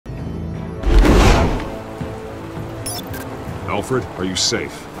Alfred, are you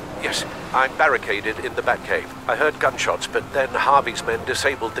safe? Yes, I'm barricaded in the Batcave. I heard gunshots, but then Harvey's men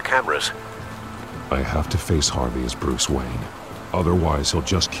disabled the cameras. I have to face Harvey as Bruce Wayne. Otherwise, he'll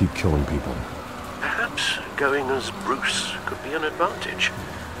just keep killing people. Perhaps going as Bruce could be an advantage.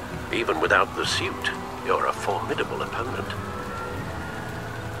 Even without the suit, you're a formidable opponent.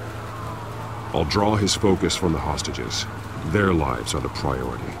 I'll draw his focus from the hostages. Their lives are the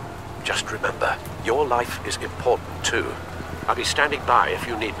priority. Just remember, your life is important too. I'll be standing by if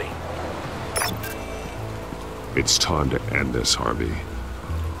you need me. It's time to end this, Harvey.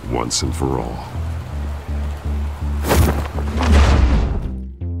 Once and for all.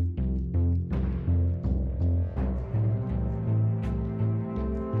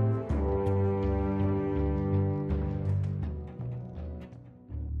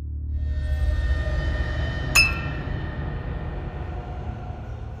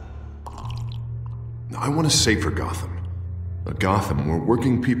 I want a safer Gotham. A Gotham where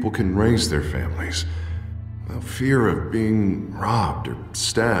working people can raise their families without fear of being robbed or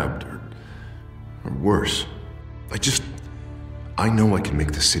stabbed or worse. I know I can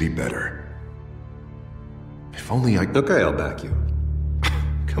make the city better. If only I... Okay, I'll back you.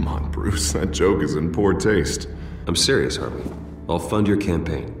 Come on, Bruce, that joke is in poor taste. I'm serious, Harvey. I'll fund your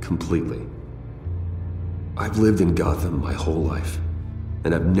campaign, completely. I've lived in Gotham my whole life,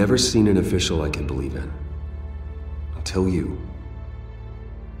 and I've never seen an official I can believe in. Until you.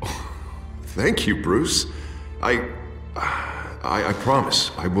 Thank you, Bruce. I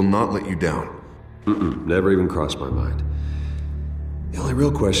promise, I will not let you down. Never even crossed my mind. The only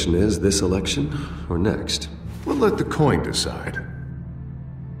real question is, this election or next? We'll let the coin decide.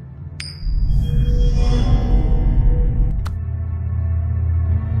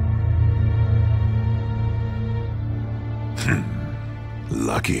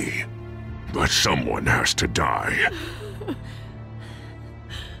 Lucky. But someone has to die.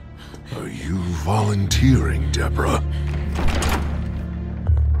 Are you volunteering, Deborah?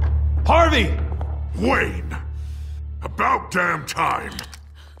 Harvey! Wayne! About damn time!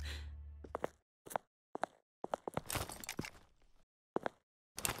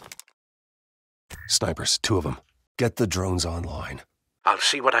 Snipers, 2 of them. Get the drones online. I'll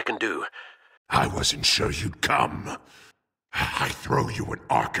see what I can do. I wasn't sure you'd come. I throw you in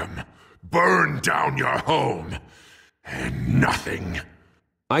Arkham, burn down your home, and nothing.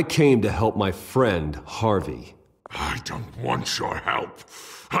 I came to help my friend, Harvey. I don't want your help.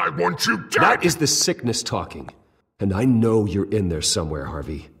 I want you dead! That is the sickness talking. And I know you're in there somewhere,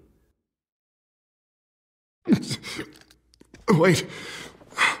 Harvey. Wait.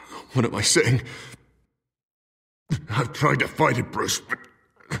 What am I saying? I've tried to fight it, Bruce, but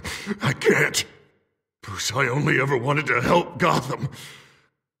I can't. Bruce, I only ever wanted to help Gotham.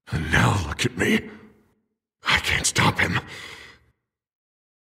 And now look at me. I can't stop him.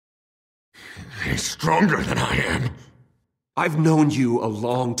 He's stronger than I am. I've known you a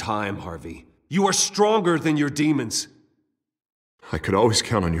long time, Harvey. You are stronger than your demons. I could always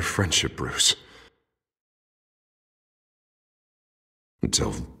count on your friendship, Bruce.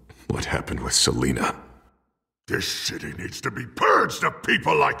 Until what happened with Selina. This city needs to be purged of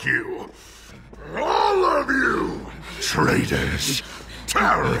people like you. All of you! Traitors!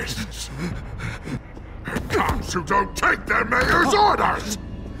 Terrorists! Cops who don't take their mayor's orders!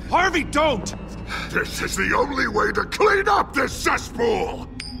 Harvey, don't! This is the only way to clean up this cesspool!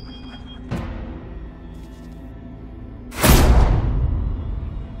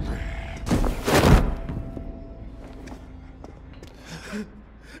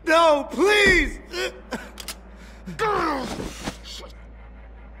 No, please!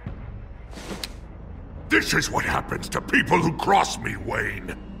 This is what happens to people who cross me,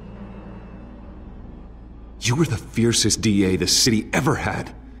 Wayne. You were the fiercest DA the city ever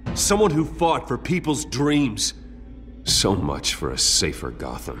had. Someone who fought for people's dreams. So much for a safer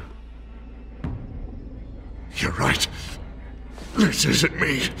Gotham. You're right. This isn't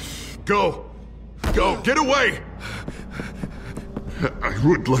me. Go. Go. Get away. I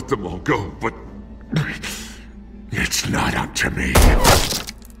would let them all go, but it's not up to me.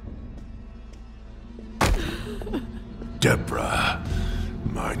 Deborah,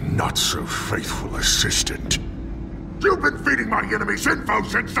 my not-so-faithful assistant. You've been feeding my enemies info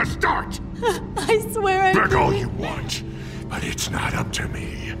since the start! I swear I Beg all you want, but it's not up to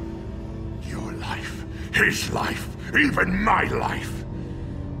me. Your life, his life, even my life.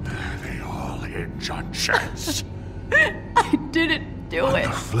 They all hinge on chance. I didn't do On it.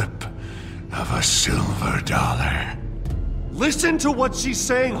 the flip of a silver dollar. Listen to what she's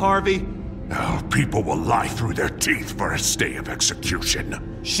saying, Harvey. Now people will lie through their teeth for a stay of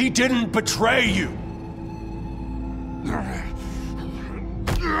execution. She didn't betray you.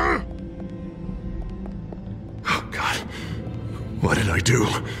 Oh, God. What did I do?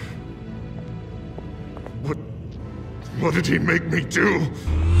 What did he make me do?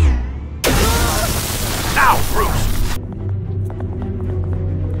 Now, Bruce!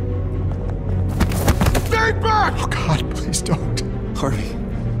 Stay back! Oh, God, please don't. Harvey,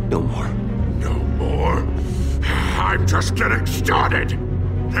 no more. No more? I'm just getting started.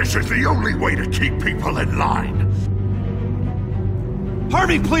 This is the only way to keep people in line.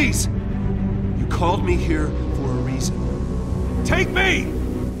 Harvey, please! You called me here for a reason. Take me!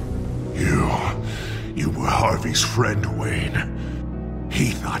 You were Harvey's friend, Wayne.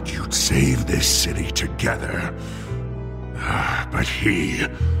 He thought you'd save this city together. But he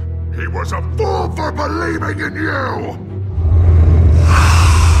was a fool for believing in you!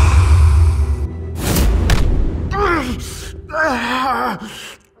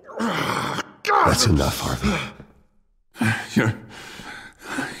 That's enough, Harvey.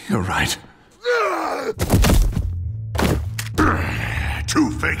 You're right.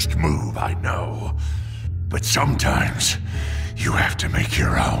 Two-faced move, I know. But sometimes, you have to make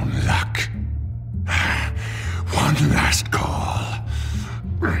your own luck. One last call.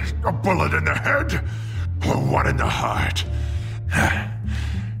 A bullet in the head, or one in the heart.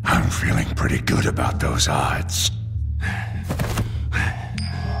 I'm feeling pretty good about those odds.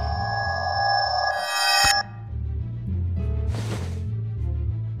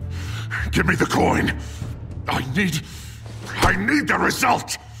 Give me the coin. I need the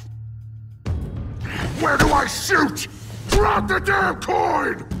result. Where do I shoot? Drop the damn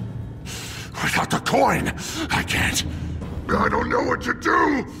coin! Without the coin, I can't. I don't know what to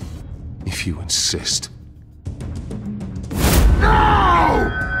do. If you insist.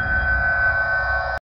 No!